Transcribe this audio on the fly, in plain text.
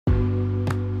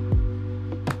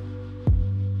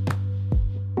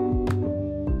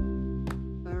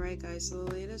guys, so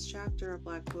the latest chapter of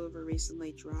Black Clover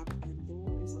recently dropped, and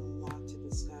there is a lot to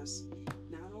discuss.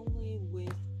 Not only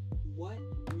with what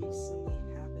recently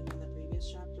happened in the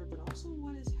previous chapter, but also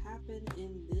what has happened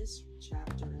in this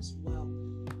chapter as well,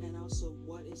 and also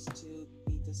what is to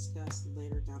be discussed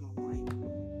later down the line,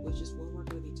 which is what we're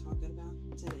going to be talking about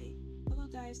today. Hello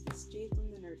guys, this is Jade from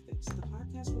the Nerd Fix, the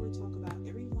podcast where we talk about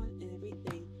everyone and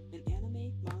everything in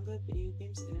anime, manga, video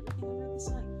games, and everything under the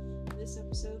sun. In this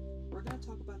episode, we're going to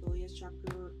talk about the latest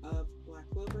chapter of Black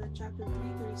Clover, chapter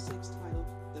 336, titled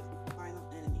The Final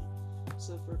Enemy.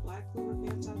 So for Black Clover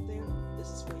fans out there, this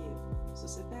is for you. So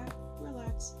sit back,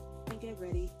 relax, and get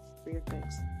ready for your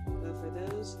fix. But for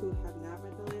those who have not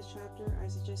read the latest chapter, I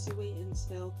suggest you wait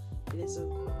until it is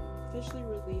officially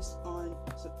released on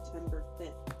September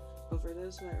 5th. But for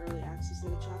those who have early access to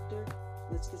the chapter,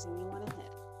 let's continue on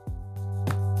ahead.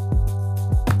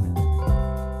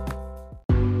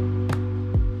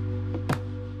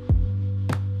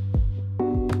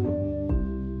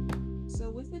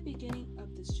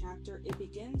 It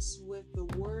begins with the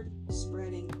word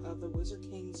spreading of the Wizard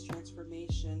King's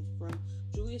transformation from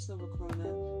Julius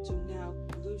Novacrona to now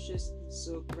Lucius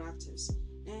Socrates,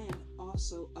 and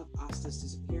also of Asta's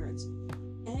disappearance.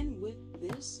 And with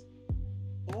this,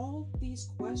 all these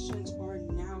questions are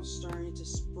now starting to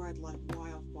spread like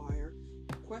wildfire.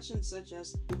 Questions such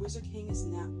as, the Wizard King is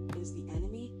the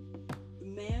enemy? The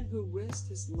man who risked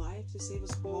his life to save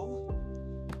us all?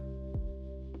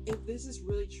 If this is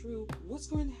really true, what's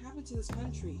going to happen to this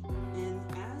country? And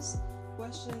as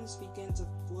questions begin to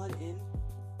flood in,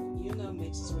 Yuno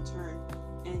makes his return,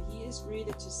 and he is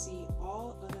greeted to see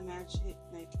all of the Magic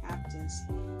Knight captains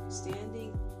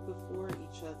standing before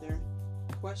each other,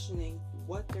 questioning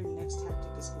what their next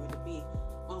tactic is going to be,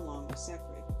 along with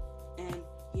Sekre. And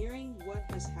hearing what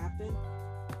has happened,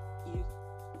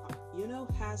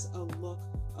 Yuno has a look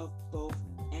of both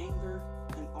anger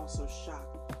and also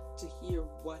shock to hear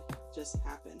what just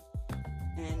happened,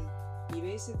 and he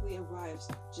basically arrives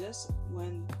just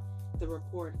when the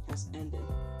report has ended.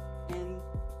 And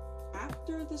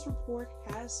after this report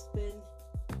has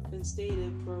been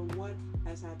stated for what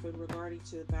has happened regarding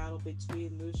to the battle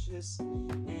between Lucius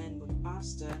and with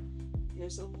Asta,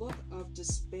 there's a look of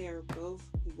despair both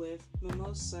with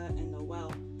Mimosa and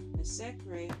Noelle, and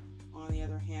Sekre, on the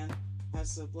other hand,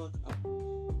 has a look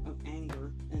of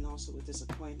anger and also with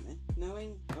disappointment,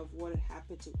 knowing of what had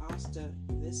happened to Asta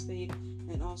in this fate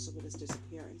and also with his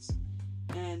disappearance.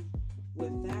 And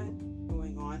with that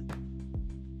going on,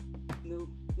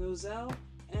 Nozel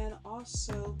and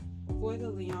also Boy the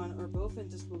Leon are both in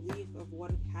disbelief of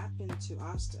what had happened to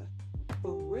Asta.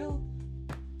 But Rill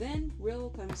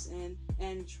comes in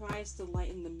and tries to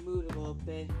lighten the mood a little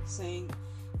bit, saying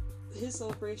his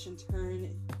celebration turned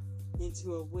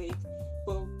into a wake.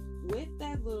 But with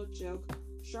that little joke,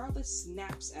 Charlotte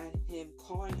snaps at him,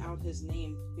 calling out his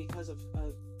name because of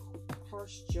a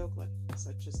harsh joke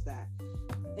such as that.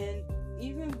 And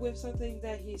even with something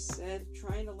that he said,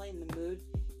 trying to lighten the mood,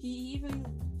 he even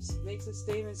makes a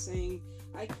statement saying,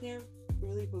 I can't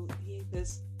really believe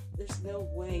this, there's no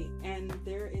way. And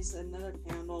there is another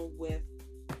panel with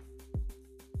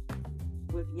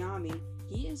Yami.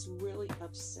 He is really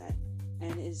upset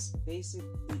and is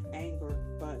basically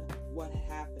angered by what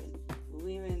happened,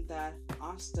 believing that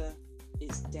Asta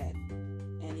is dead,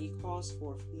 and he calls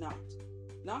for Noct.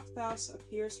 Noctfaust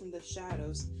appears from the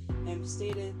shadows and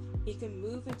stated he can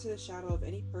move into the shadow of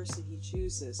any person he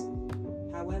chooses.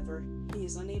 However, he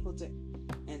is unable to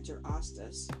enter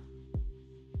Asta's.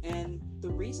 And the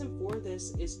reason for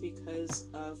this is because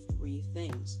of three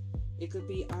things. It could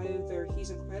be either he's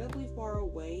incredibly far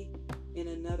away in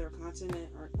another continent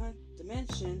or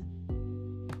dimension,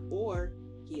 or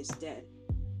he is dead.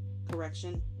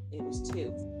 Correction, it was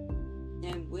two.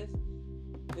 And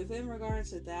within regard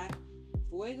to that,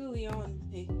 Fuego Leon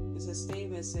is a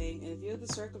statement saying, in view of the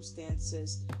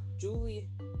circumstances, Julius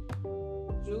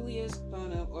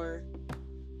Bono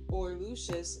or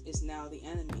Lucius is now the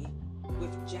enemy.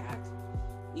 With Jack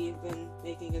even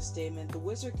making a statement, the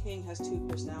Wizard King has two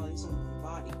personalities in one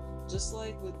body, just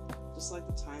like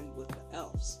the time with the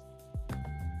elves.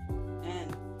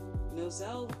 And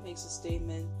Nozel makes a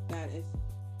statement that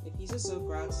if he's a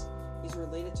Socrates, he's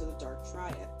related to the Dark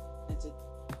Triad,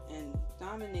 and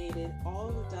dominated all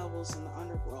of the devils in the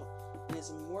underworld, and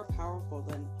is more powerful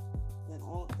than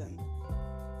all of them.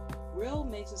 Rill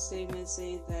makes a statement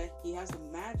saying that he has the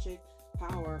magic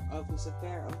power of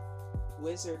Lucifero,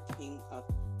 Wizard King of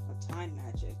time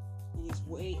magic, and he's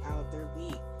way out of their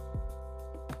league.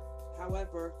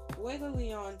 However, Fuego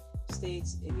Leon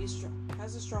states if he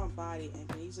has a strong body and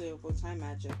can easily avoid time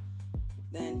magic,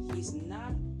 then he's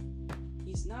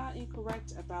he's not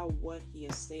incorrect about what he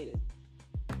has stated.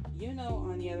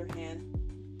 On the other hand,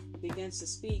 begins to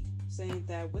speak, saying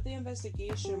that with the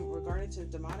investigation regarding to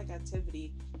demonic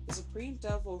activity, the Supreme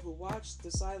Devil who watched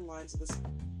the sidelines of this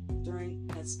during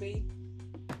that Spade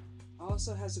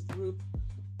also has a group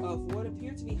of what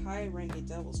appear to be high-ranking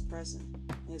devils present,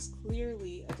 and is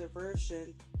clearly a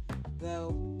diversion,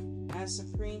 though, as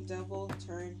Supreme Devil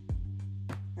turned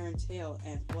tail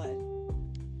and fled.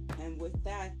 And with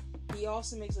that, he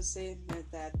also makes a statement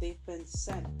that they've been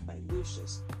sent by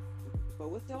Lucius. But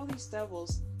with all these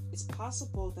devils, it's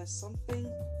possible that something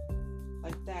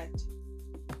like that,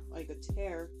 like a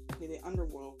tear to the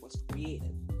underworld, was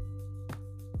created.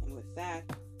 And with that,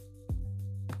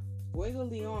 Fuego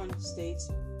Leon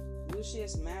states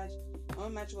Lucius'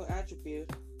 own magical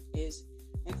attribute is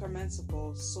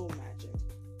incommensurable soul magic.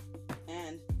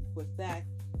 And with that,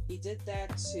 he did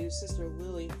that to Sister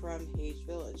Lily from Hage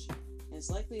Village, and it's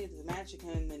likely that the magic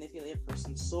can manipulate a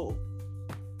person's soul.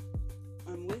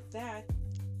 And with that,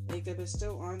 they could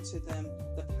bestow onto them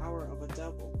the power of a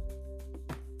devil.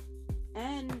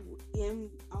 And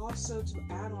also to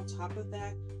add on top of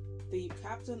that, the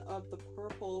captain of the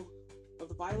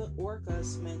Violet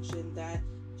Orcas mentioned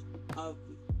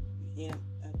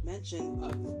mention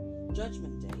of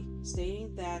Judgment Day,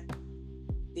 stating that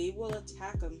they will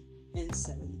attack him in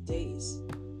 7 days.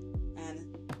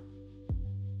 And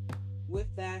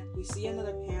with that, we see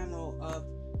another panel of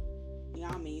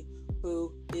Yami,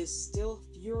 who is still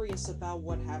furious about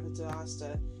what happened to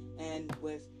Asta, and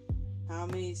with how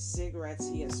many cigarettes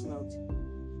he has smoked.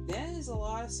 That is a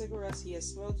lot of cigarettes he has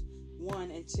smoked,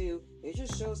 1, and 2, it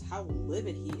just shows how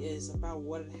livid he is about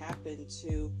what had happened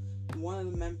to one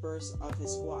of the members of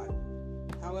his squad.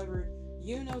 However,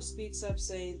 Yuno speaks up,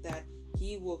 saying that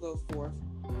he will go forth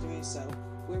doing so,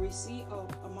 where we see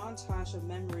a montage of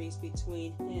memories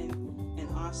between him and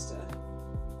Asta,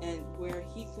 and where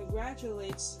he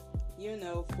congratulates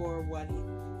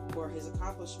for his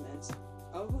accomplishments.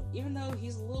 Even though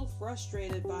he's a little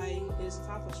frustrated by his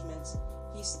accomplishments,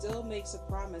 he still makes a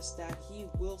promise that he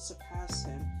will surpass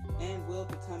him and will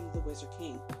become the Wizard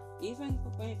King, even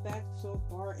going back so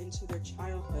far into their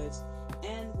childhoods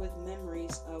and with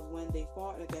memories of when they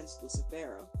fought against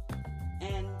Lucifero.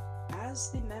 And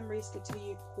as the memories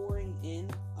continue pouring in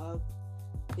of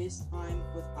his time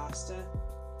with Asta,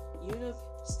 Yuno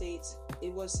states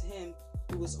it was him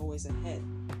who was always ahead.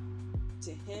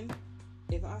 To him,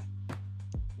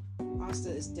 Asta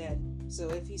is dead, so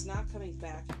if he's not coming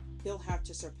back, he'll have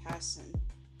to surpass him.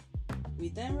 We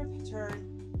then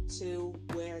return to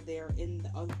where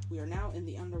we are now in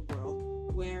the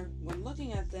underworld, where when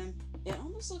looking at them, it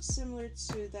almost looks similar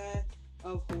to that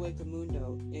of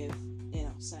Huecamundo, if in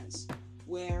a sense,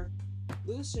 where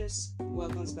Lucius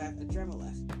welcomes back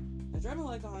Adremelech.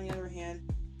 Adremelech, on the other hand,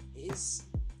 is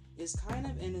kind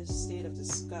of in a state of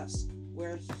disgust,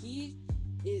 where he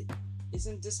is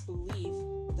in disbelief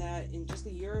that in just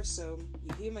a year or so,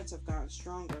 the humans have gotten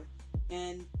stronger,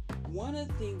 and one of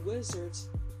the wizards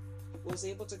was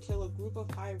able to kill a group of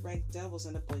high-ranked devils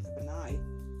in a blink of an eye.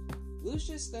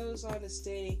 Lucius goes on to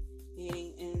stating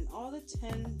in all the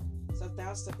tens of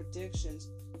thousands of predictions,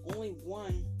 only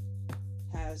one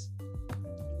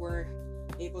were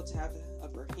able to have the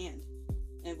upper hand,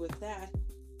 and with that,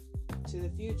 to the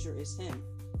future is him.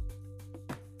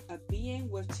 A being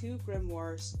with 2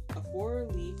 grimoires, a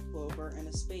 4-leaf clover, and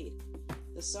a spade.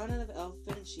 The son of the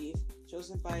elfin chief,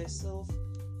 chosen by a sylph,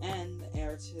 and the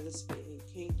heir to the Spade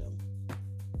Kingdom,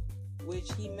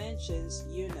 which he mentions,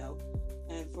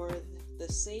 and for the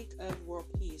sake of world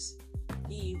peace,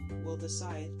 he will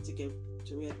decide to get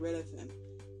rid of him.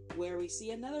 Where we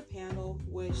see another panel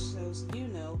which shows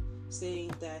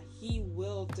stating that he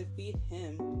will defeat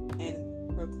him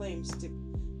and proclaims to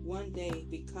one day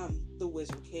become the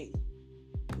Wizard King.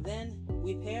 Then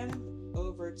we pan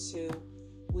over to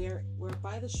where we're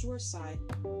by the shore side.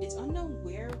 It's unknown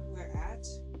where we're at,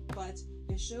 but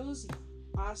it shows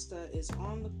Asta is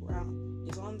on the ground,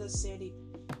 is on the sandy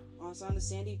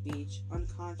beach,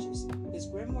 unconscious. His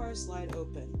grimoire slide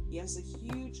open. He has a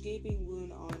huge gaping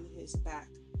wound on his back.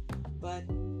 But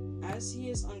as he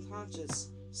is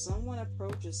unconscious, someone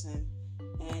approaches him,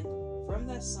 and from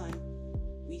that sun,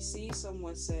 we see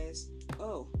someone says,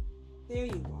 "Oh, there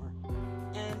you are."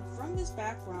 And from this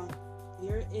background,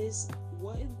 there is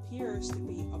what appears to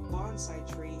be a bonsai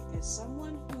tree and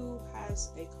someone who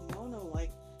has a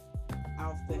kimono-like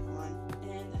outfit on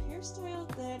and a hairstyle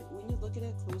that, when you look at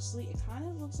it closely, it kind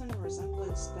of looks in a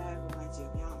resemblance that reminds you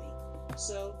of Yami.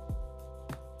 So,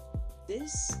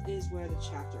 this is where the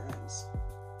chapter ends.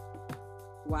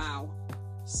 Wow.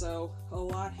 So, a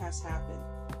lot has happened.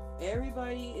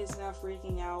 Everybody is now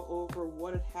freaking out over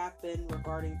what had happened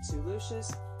regarding to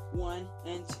Lucius, 1,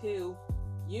 and 2.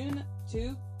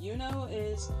 Yuno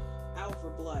is out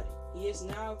for blood. He is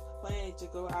now planning to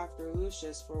go after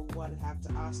Lucius for what had happened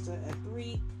to Asta. And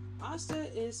 3, Asta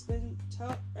has been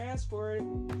transported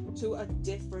to a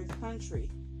different country.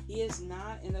 He is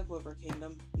not in the Clover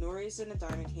Kingdom, nor is in the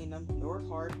Diamond Kingdom, nor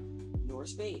Heart, nor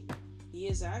Spade. He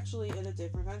is actually in a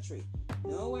different country.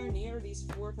 Nowhere near these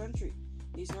 4 countries,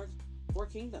 these 4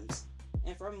 kingdoms.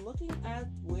 And from looking at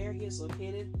where he is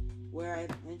located, where I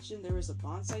mentioned there was a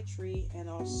bonsai tree and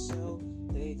also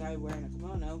the guy wearing a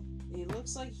kimono, it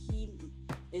looks like he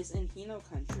is in Hino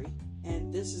country.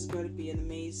 And this is going to be an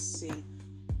amazing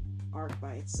arc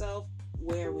by itself,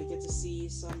 where we get to see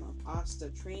some of Asta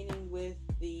training with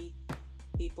the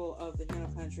people of the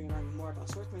Hino country, learning more about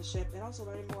swordsmanship and also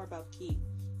learning more about ki.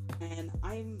 And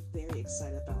I'm very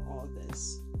excited about all of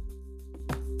this.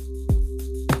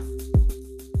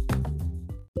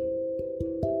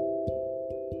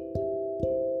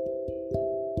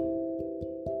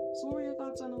 So what were your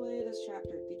thoughts on the latest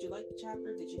chapter? Did you like the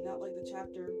chapter? Did you not like the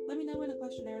chapter? Let me know in a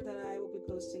questionnaire that I will be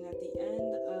posting at the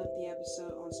end of the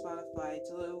episode on Spotify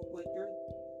to know what your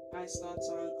guys' thoughts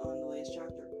on the latest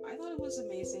chapter. I thought it was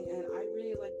amazing, and I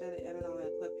really like that it ended on a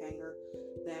cliffhanger.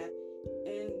 That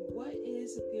and what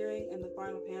is appearing in the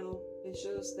final panel, it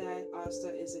shows that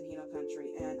Asta is in Hino country,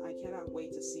 and I cannot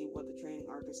wait to see what the training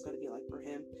arc is going to be like for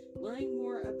him. Learning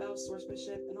more about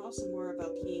swordsmanship and also more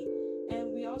about ki.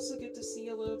 And we also get to see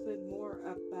a little bit more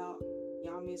about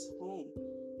Yami's home.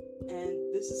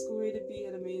 And this is going to be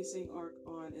an amazing arc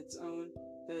on its own,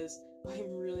 because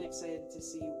I'm really excited to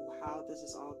see how this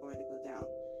is all going to go down.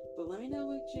 But let me know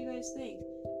what you guys think.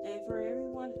 And for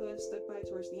everyone who has stuck by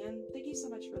towards the end, thank you so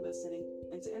much for listening.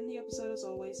 And to end the episode, as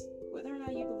always, whether or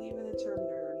not you believe in the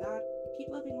Terminator or not, keep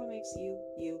loving what makes you,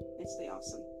 you, and stay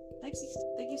awesome. Thank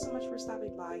you so much for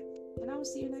stopping by, and I will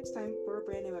see you next time for a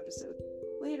brand new episode.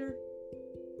 Later!